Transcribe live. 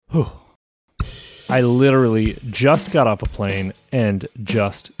Whew. I literally just got off a plane and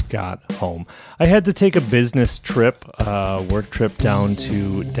just got home. I had to take a business trip, work trip down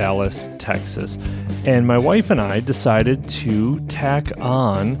to Dallas, Texas. And my wife and I decided to tack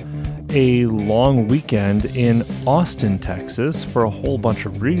on a long weekend in Austin, Texas for a whole bunch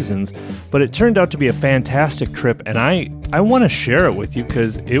of reasons. But it turned out to be a fantastic trip. And I want to share it with you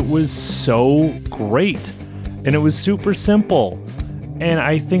because it was so great. And it was super simple. And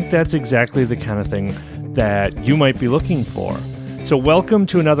I think that's exactly the kind of thing that you might be looking for. So welcome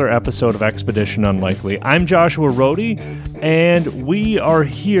to another episode of Expedition Unlikely. I'm Joshua Rohde, and we are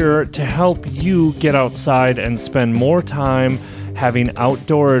here to help you get outside and spend more time having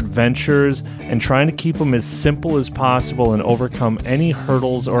outdoor adventures and trying to keep them as simple as possible and overcome any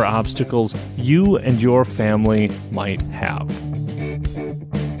hurdles or obstacles you and your family might have.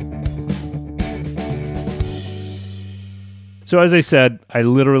 So as I said, I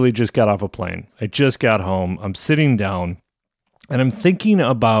literally just got off a plane. I just got home. I'm sitting down and I'm thinking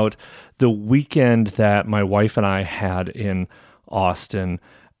about the weekend that my wife and I had in Austin.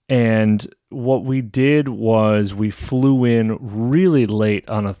 And what we did was we flew in really late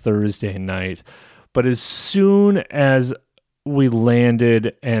on a Thursday night. But as soon as we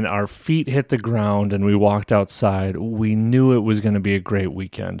landed and our feet hit the ground and we walked outside, we knew it was going to be a great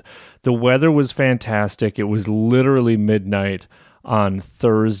weekend. The weather was fantastic. It was literally midnight on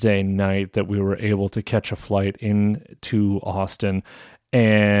Thursday night that we were able to catch a flight into Austin.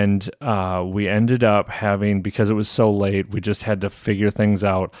 And we ended up having, because it was so late, we just had to figure things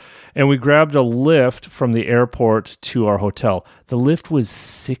out. And we grabbed a lift from the airport to our hotel. The lift was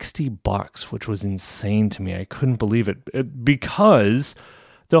 $60, which was insane to me. I couldn't believe it because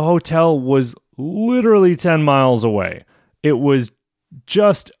the hotel was literally 10 miles away. It was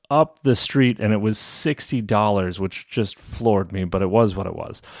just up the street and it was $60, which just floored me, but it was what it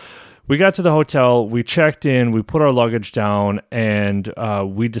was. We got to the hotel, we checked in, we put our luggage down, and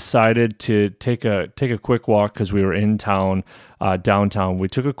we decided to take a quick walk because we were in town, downtown. We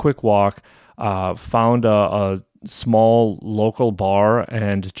took a quick walk, found a small local bar,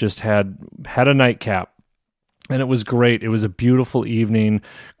 and just had a nightcap. And it was great. It was a beautiful evening.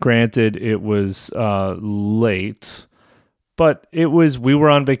 Granted, it was late, but we were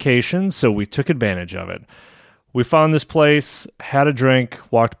on vacation, so we took advantage of it. We found this place, had a drink,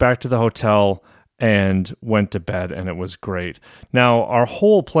 walked back to the hotel, and went to bed, and it was great. Now, our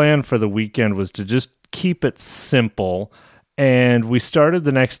whole plan for the weekend was to just keep it simple, and we started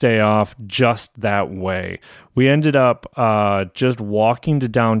the next day off just that way. We ended up just walking to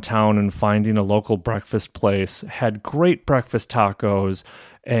downtown and finding a local breakfast place, had great breakfast tacos,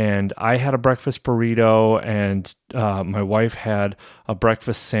 and I had a breakfast burrito, and my wife had a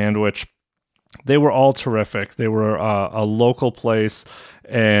breakfast sandwich. They were all terrific. They were a local place,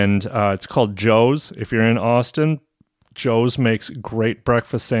 and it's called Joe's. If you're in Austin, Joe's makes great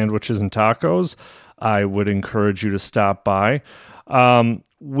breakfast sandwiches and tacos. I would encourage you to stop by.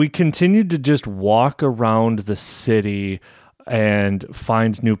 We continued to just walk around the city and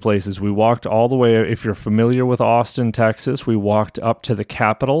find new places. We walked all the way, if you're familiar with Austin, Texas, we walked up to the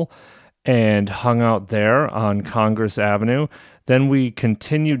Capitol and hung out there on Congress Avenue. Then we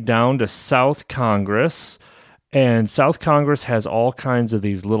continued down to South Congress, and South Congress has all kinds of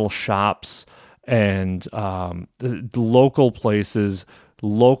these little shops and local places,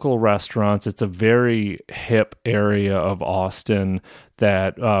 local restaurants. It's a very hip area of Austin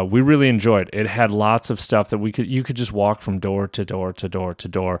that we really enjoyed. It had lots of stuff that you could just walk from door to door to door to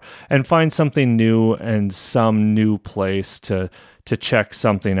door and find something new and some new place to check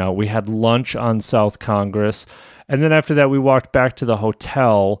something out. We had lunch on South Congress. And then after that, we walked back to the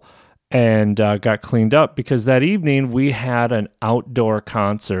hotel and got cleaned up because that evening we had an outdoor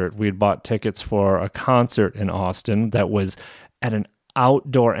concert. We had bought tickets for a concert in Austin that was at an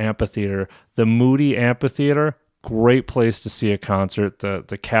outdoor amphitheater, the Moody Amphitheater. Great place to see a concert.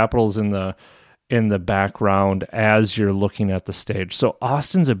 The Capitol's in the background as you're looking at the stage. So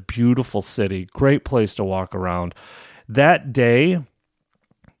Austin's a beautiful city, great place to walk around. That day,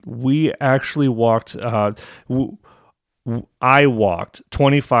 we actually walked, I walked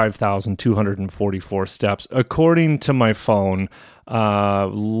 25,244 steps. According to my phone,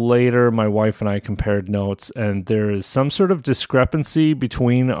 later my wife and I compared notes, and there is some sort of discrepancy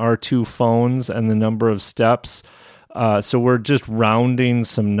between our two phones and the number of steps. So we're just rounding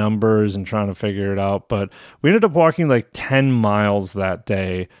some numbers and trying to figure it out. But we ended up walking like 10 miles that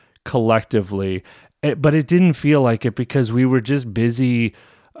day collectively. But it didn't feel like it because we were just busy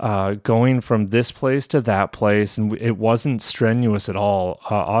going from this place to that place, and it wasn't strenuous at all.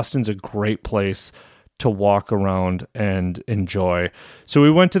 Austin's a great place to walk around and enjoy. So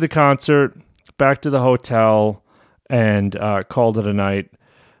we went to the concert, back to the hotel, and called it a night.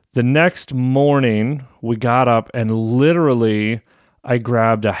 The next morning, we got up and literally I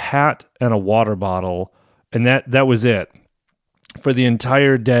grabbed a hat and a water bottle, and that was it. For the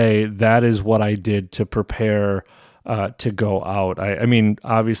entire day, that is what I did to prepare to go out. I mean,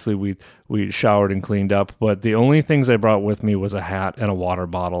 obviously we showered and cleaned up, but the only things I brought with me was a hat and a water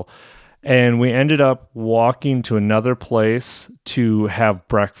bottle. And we ended up walking to another place to have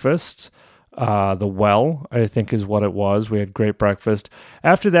breakfast. The Well, I think is what it was. We had great breakfast.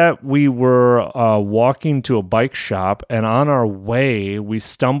 After that, we were walking to a bike shop, and on our way, we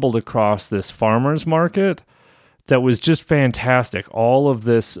stumbled across this farmer's market that was just fantastic. All of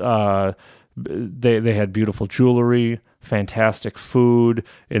this, they had beautiful jewelry, fantastic food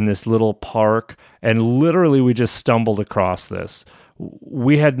in this little park, and literally we just stumbled across this.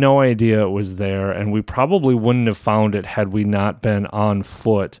 We had no idea it was there, and we probably wouldn't have found it had we not been on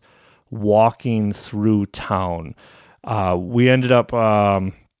foot walking through town. We ended up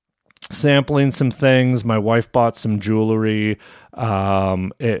sampling some things. My wife bought some jewelry,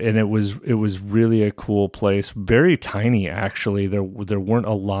 and it was really a cool place. Very tiny, actually. There weren't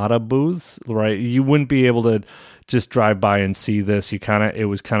a lot of booths, right? You wouldn't be able to just drive by and see this. It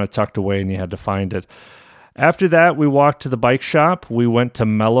was kind of tucked away, and you had to find it. After that, we walked to the bike shop. We went to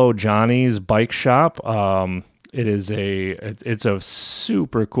Mellow Johnny's bike shop. It's a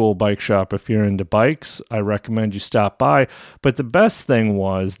super cool bike shop. If you're into bikes, I recommend you stop by. But the best thing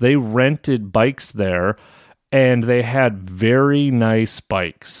was they rented bikes there, and they had very nice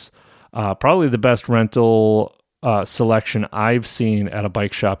bikes. Probably the best rental selection I've seen at a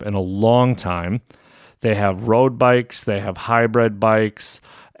bike shop in a long time. They have road bikes, they have hybrid bikes,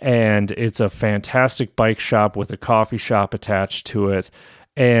 and it's a fantastic bike shop with a coffee shop attached to it.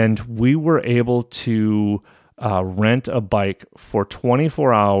 And we were able to rent a bike for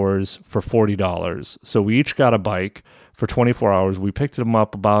 24 hours for $40. So we each got a bike for 24 hours. We picked them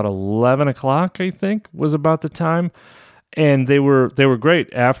up about 11 o'clock, I think, was about the time. And they were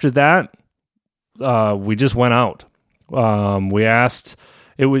great. After that, we just went out. We asked...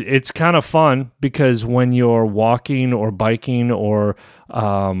 It's kind of fun because when you're walking or biking or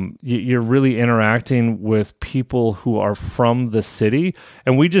you're really interacting with people who are from the city.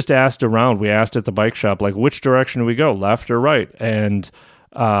 And we just asked around. We asked at the bike shop, like, which direction do we go, left or right? And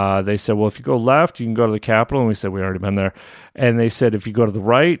they said, well, if you go left, you can go to the Capitol. And we said, we already been there. And they said, if you go to the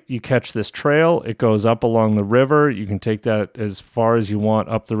right, you catch this trail. It goes up along the river. You can take that as far as you want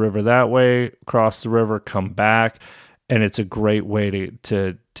up the river that way, cross the river, come back. And it's a great way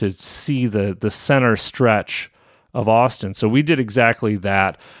to see the center stretch of Austin. So we did exactly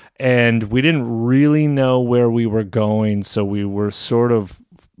that. And we didn't really know where we were going. So we were sort of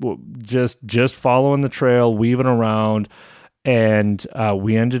just following the trail, weaving around. And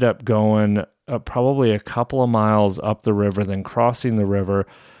we ended up going probably a couple of miles up the river, then crossing the river.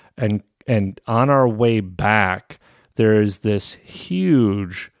 And on our way back, there's this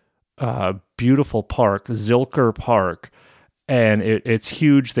huge beautiful park, Zilker Park, and it's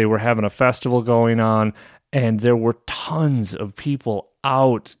huge. They were having a festival going on, and there were tons of people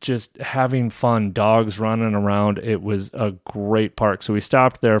out just having fun, dogs running around. It was a great park. So we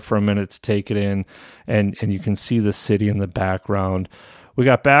stopped there for a minute to take it in, and you can see the city in the background. We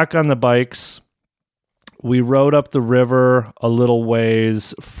got back on the bikes. We rode up the river a little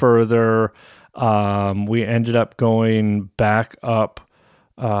ways further. We ended up going back up.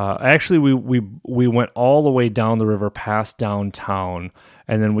 Actually, we went all the way down the river past downtown,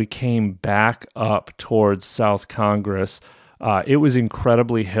 and then we came back up towards South Congress. It was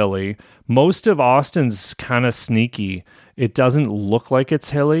incredibly hilly. Most of Austin's kind of sneaky. It doesn't look like it's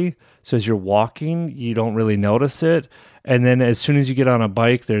hilly, so as you're walking, you don't really notice it. And then as soon as you get on a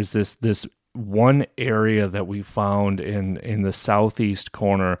bike, there's this one area that we found in the southeast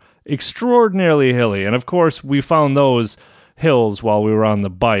corner, extraordinarily hilly. And of course, we found those hills while we were on the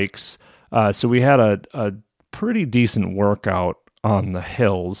bikes. So we had a pretty decent workout on the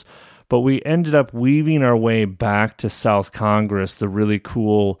hills, but we ended up weaving our way back to South Congress, the really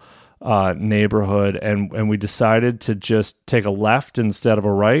cool neighborhood, and we decided to just take a left instead of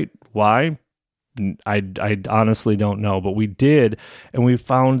a right. Why? I honestly don't know, but we did, and we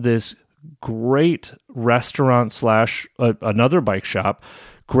found this great restaurant slash another bike shop,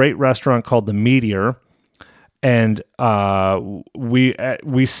 great restaurant called The Meteor. And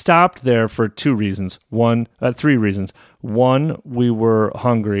we stopped there for three reasons. One, we were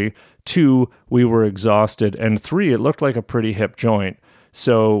hungry. Two, we were exhausted. And three, it looked like a pretty hip joint.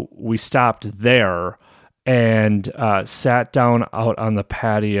 So we stopped there. and sat down out on the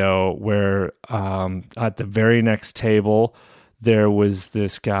patio where at the very next table there was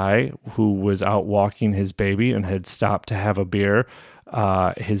this guy who was out walking his baby and had stopped to have a beer.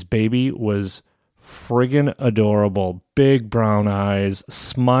 His baby was friggin' adorable, big brown eyes,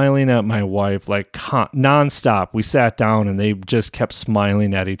 smiling at my wife like nonstop. We sat down and they just kept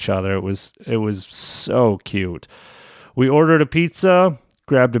smiling at each other. It was so cute. We ordered a pizza,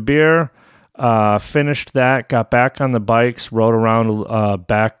 grabbed a beer, finished that, got back on the bikes, rode around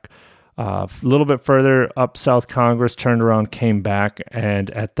back a little bit further up South Congress, turned around, came back, and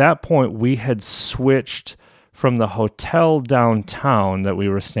at that point we had switched from the hotel downtown that we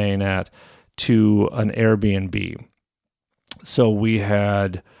were staying at to an Airbnb. So we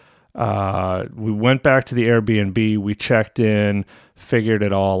went back to the Airbnb, we checked in, figured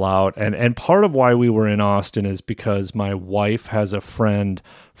it all out. And part of why we were in Austin is because my wife has a friend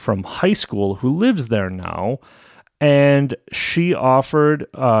from high school who lives there now. And she offered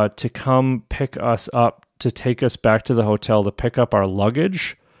to come pick us up, to take us back to the hotel to pick up our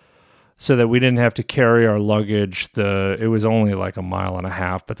luggage so that we didn't have to carry our luggage. It was only like a mile and a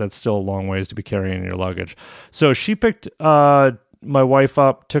half, but that's still a long ways to be carrying your luggage. So she picked my wife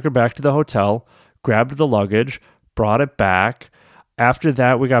up, took her back to the hotel, grabbed the luggage, brought it back. After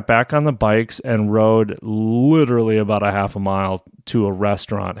that, we got back on the bikes and rode literally about a half a mile to a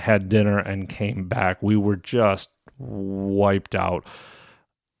restaurant, had dinner, and came back. We were just wiped out.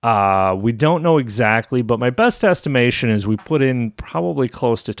 We don't know exactly, but my best estimation is we put in probably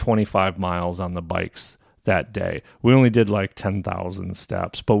close to 25 miles on the bikes that day. We only did like 10,000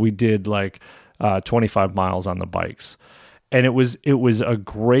 steps, but we did like 25 miles on the bikes. And it was a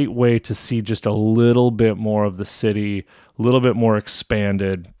great way to see just a little bit more of the city, a little bit more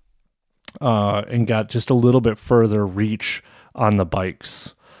expanded, and got just a little bit further reach on the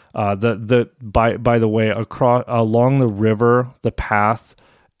bikes. By the way, along the river, the path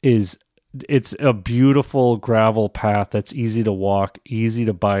it's a beautiful gravel path that's easy to walk, easy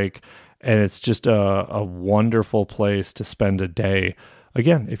to bike, and it's just a wonderful place to spend a day.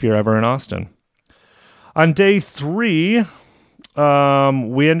 Again, if you're ever in Austin. On day 3,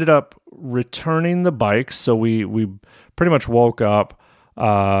 we ended up returning the bikes, so we pretty much woke up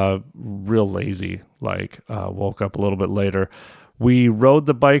real lazy, woke up a little bit later. We rode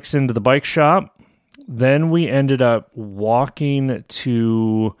the bikes into the bike shop. Then we ended up walking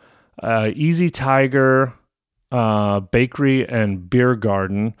to Easy Tiger Bakery and Beer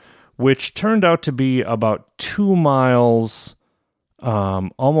Garden, which turned out to be about 2 miles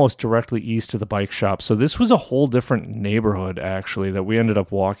almost directly east of the bike shop. So this was a whole different neighborhood, actually, that we ended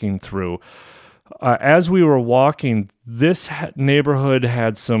up walking through. As we were walking, this neighborhood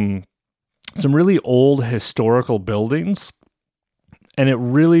had some really old historical buildings, and it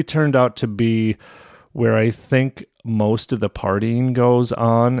really turned out to be where I think most of the partying goes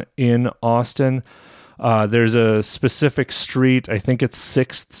on in Austin. There's a specific street, I think it's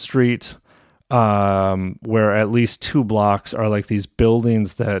 6th Street, where at least 2 blocks are like these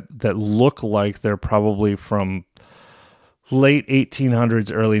buildings that look like they're probably from late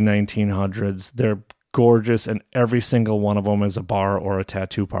 1800s, early 1900s. They're gorgeous, and every single one of them is a bar or a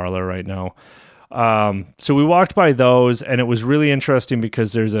tattoo parlor right now. So we walked by those, and it was really interesting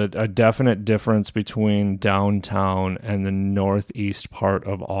because there's a definite difference between downtown and the northeast part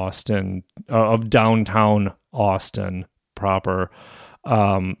of Austin, of downtown Austin proper.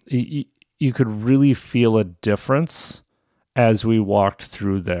 You could really feel a difference as we walked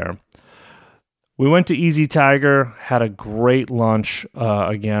through there. We went to Easy Tiger, had a great lunch.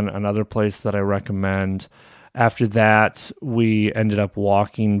 Again, another place that I recommend. After that, we ended up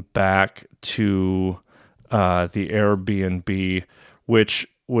walking back to the Airbnb, which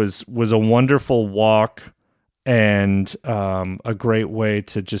was a wonderful walk and a great way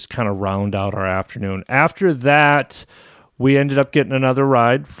to just kind of round out our afternoon. After that, we ended up getting another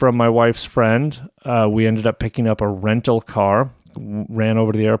ride from my wife's friend. We ended up picking up a rental car, ran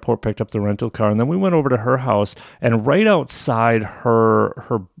over to the airport, picked up the rental car, and then we went over to her house. And right outside her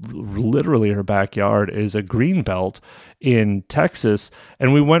literally her backyard is a green belt in Texas.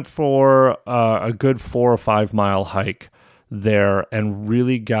 And we went for a good 4 or 5 mile hike there and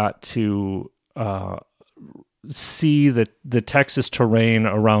really got to see the Texas terrain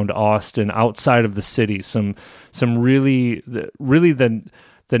around Austin outside of the city. Some really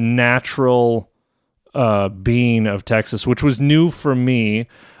the natural being of Texas, which was new for me.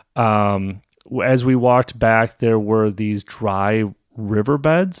 As we walked back, there were these dry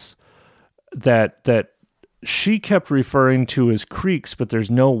riverbeds that she kept referring to as creeks, but there's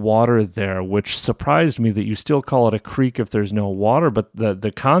no water there, which surprised me that you still call it a creek if there's no water. But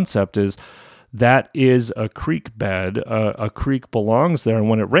the concept is that is a creek bed. A creek belongs there, and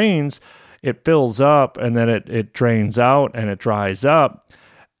when it rains, it fills up, and then it drains out and it dries up.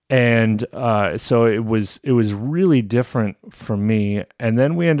 And so it was really different for me. And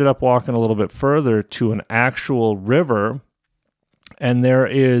then we ended up walking a little bit further to an actual river, and there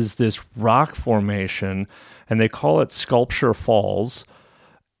is this rock formation, and they call it Sculpture Falls,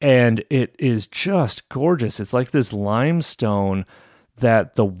 and it is just gorgeous. It's like this limestone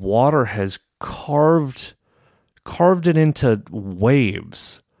that the water has carved it into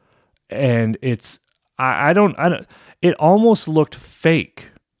waves, and it almost looked fake.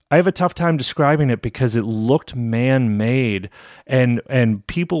 I have a tough time describing it because it looked man-made, and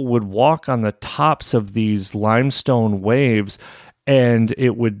people would walk on the tops of these limestone waves, and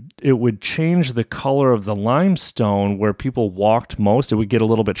it would change the color of the limestone where people walked most. It would get a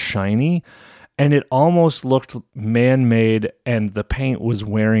little bit shiny, and it almost looked man-made, and the paint was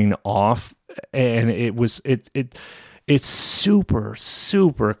wearing off, and it's super,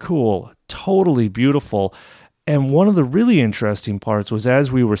 super cool, totally beautiful. And one of the really interesting parts was,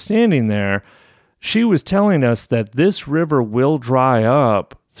 as we were standing there, she was telling us that this river will dry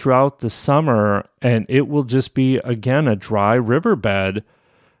up throughout the summer, and it will just be, again, a dry riverbed,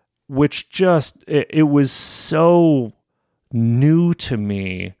 which it was so new to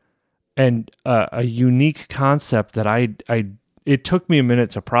me, and a unique concept that it took me a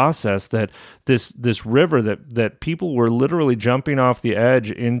minute to process, that this river that people were literally jumping off the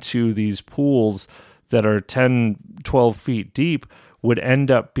edge into these pools that are 10, 12 feet deep would end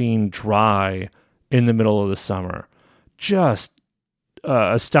up being dry in the middle of the summer. Just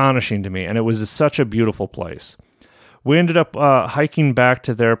astonishing to me, and it was such a beautiful place. We ended up hiking back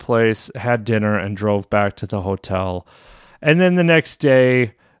to their place, had dinner, and drove back to the hotel. And then the next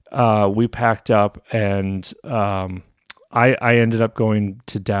day, we packed up, and I ended up going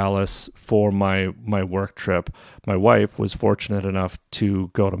to Dallas for my work trip. My wife was fortunate enough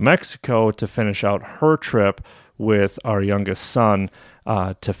to go to Mexico to finish out her trip with our youngest son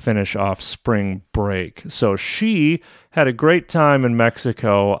to finish off spring break. So she had a great time in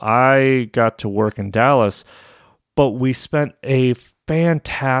Mexico. I got to work in Dallas, but we spent a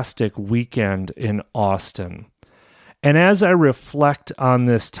fantastic weekend in Austin. And as I reflect on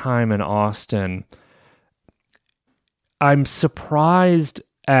this time in Austin, I'm surprised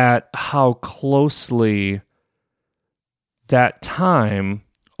at how closely that time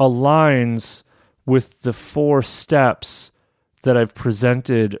aligns with the 4 steps that I've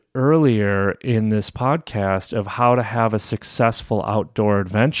presented earlier in this podcast of how to have a successful outdoor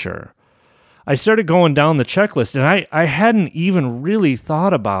adventure. I started going down the checklist, and I hadn't even really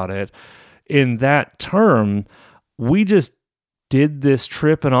thought about it in that term. We just did this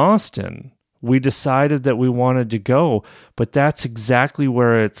trip in Austin. We decided that we wanted to go, but that's exactly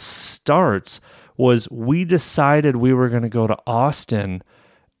where it starts, was we decided we were going to go to Austin,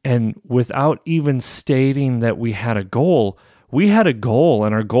 and without even stating that we had a goal,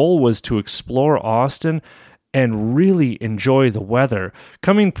 and our goal was to explore Austin and really enjoy the weather.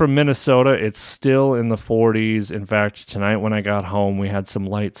 Coming from Minnesota, it's still in the 40s. In fact, tonight when I got home, we had some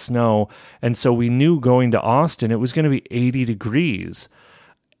light snow, and so we knew going to Austin, it was going to be 80 degrees.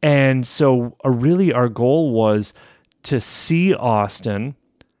 And so really our goal was to see Austin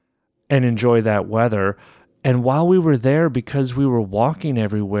and enjoy that weather. And while we were there, because we were walking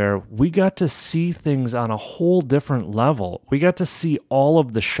everywhere, we got to see things on a whole different level. We got to see all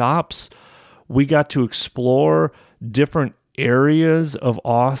of the shops. We got to explore different areas of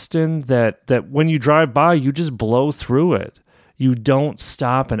Austin that when you drive by, you just blow through it. You don't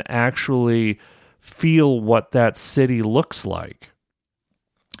stop and actually feel what that city looks like.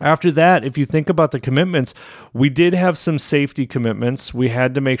 After that, if you think about the commitments, we did have some safety commitments. We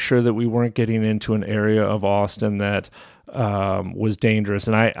had to make sure that we weren't getting into an area of Austin that was dangerous.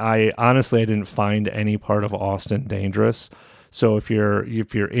 And I honestly, I didn't find any part of Austin dangerous. So if you're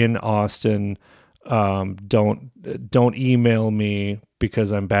in Austin, don't email me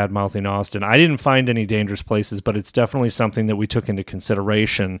because I'm bad-mouthing Austin. I didn't find any dangerous places, but it's definitely something that we took into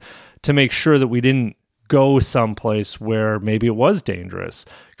consideration to make sure that we didn't go someplace where maybe it was dangerous,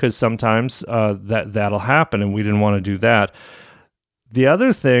 because sometimes that'll happen, and we didn't want to do that. The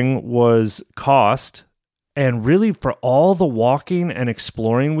other thing was cost, and really for all the walking and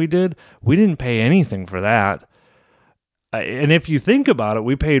exploring we did, we didn't pay anything for that. And if you think about it,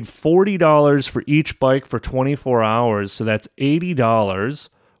 we paid $40 for each bike for 24 hours, so that's $80,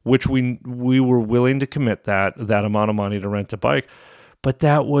 which we were willing to commit that amount of money to rent a bike. But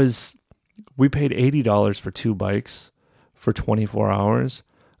we paid $80 for 2 bikes for 24 hours.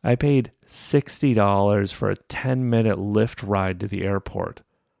 I paid $60 for a 10-minute Lyft ride to the airport.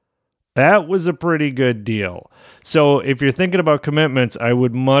 That was a pretty good deal. So if you're thinking about commitments, I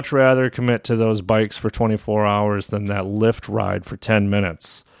would much rather commit to those bikes for 24 hours than that Lyft ride for 10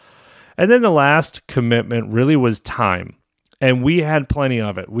 minutes. And then the last commitment really was time. And we had plenty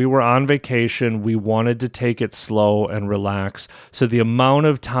of it. We were on vacation. We wanted to take it slow and relax. So the amount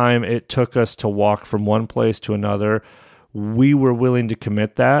of time it took us to walk from one place to another, we were willing to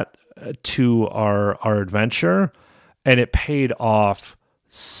commit that to our adventure. And it paid off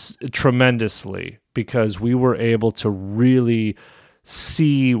tremendously because we were able to really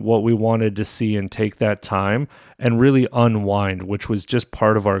see what we wanted to see and take that time and really unwind, which was just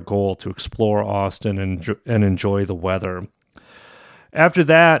part of our goal, to explore Austin and enjoy the weather. After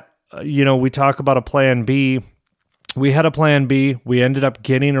that, we talk about a plan B. We had a plan B. We ended up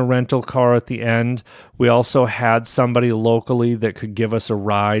getting a rental car at the end. We also had somebody locally that could give us a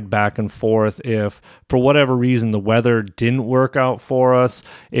ride back and forth if, for whatever reason, the weather didn't work out for us.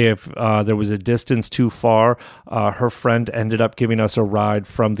 If there was a distance too far, her friend ended up giving us a ride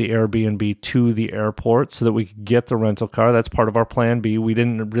from the Airbnb to the airport so that we could get the rental car. That's part of our plan B. We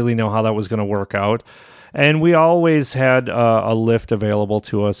didn't really know how that was going to work out. And we always had a Lyft available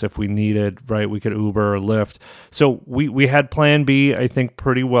to us if we needed, right? We could Uber or Lyft. So we had plan B, I think,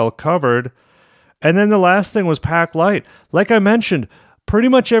 pretty well covered. And then the last thing was pack light. Like I mentioned, pretty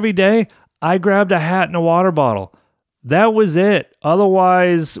much every day, I grabbed a hat and a water bottle. That was it.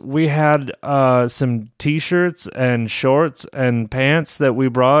 Otherwise, we had some T-shirts and shorts and pants that we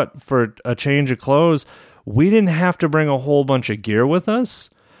brought for a change of clothes. We didn't have to bring a whole bunch of gear with us.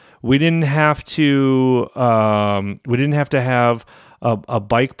 We didn't have to have a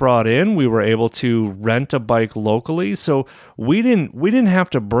bike brought in. We were able to rent a bike locally, so we didn't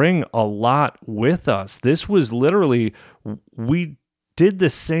have to bring a lot with us. This was literally, we did the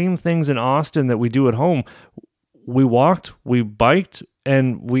same things in Austin that we do at home. We walked, we biked,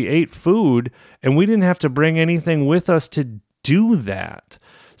 and we ate food, and we didn't have to bring anything with us to do that.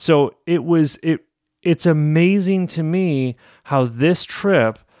 So it's amazing to me how this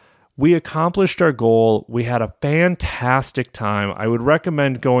trip, we accomplished our goal. We had a fantastic time. I would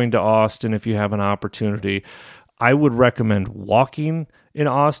recommend going to Austin if you have an opportunity. I would recommend walking in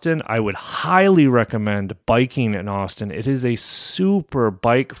Austin. I would highly recommend biking in Austin. It is a super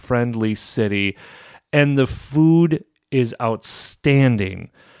bike-friendly city, and the food is outstanding.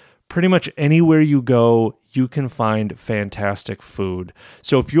 Pretty much anywhere you go, you can find fantastic food.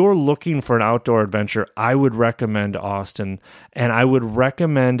 So if you're looking for an outdoor adventure, I would recommend Austin. And I would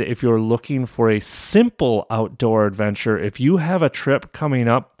recommend, if you're looking for a simple outdoor adventure, if you have a trip coming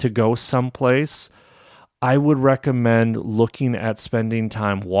up to go someplace, I would recommend looking at spending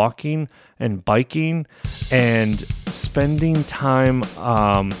time walking and biking and spending time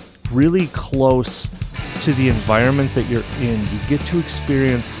really close to the environment that you're in. You get to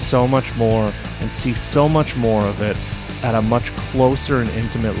experience so much more and see so much more of it at a much closer and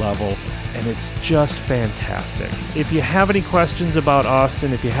intimate level, and it's just fantastic. If you have any questions about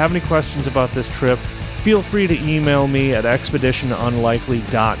Austin, if you have any questions about this trip, feel free to email me at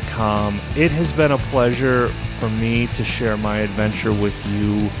expeditionunlikely.com. It has been a pleasure for me to share my adventure with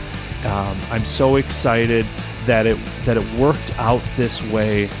you. I'm so excited that it worked out this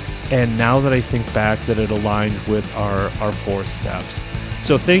way. And now that I think back, that it aligned with our 4 steps.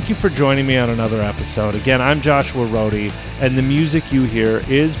 So thank you for joining me on another episode. Again, I'm Joshua Rohde, and the music you hear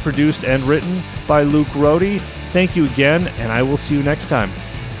is produced and written by Luke Rohde. Thank you again, and I will see you next time.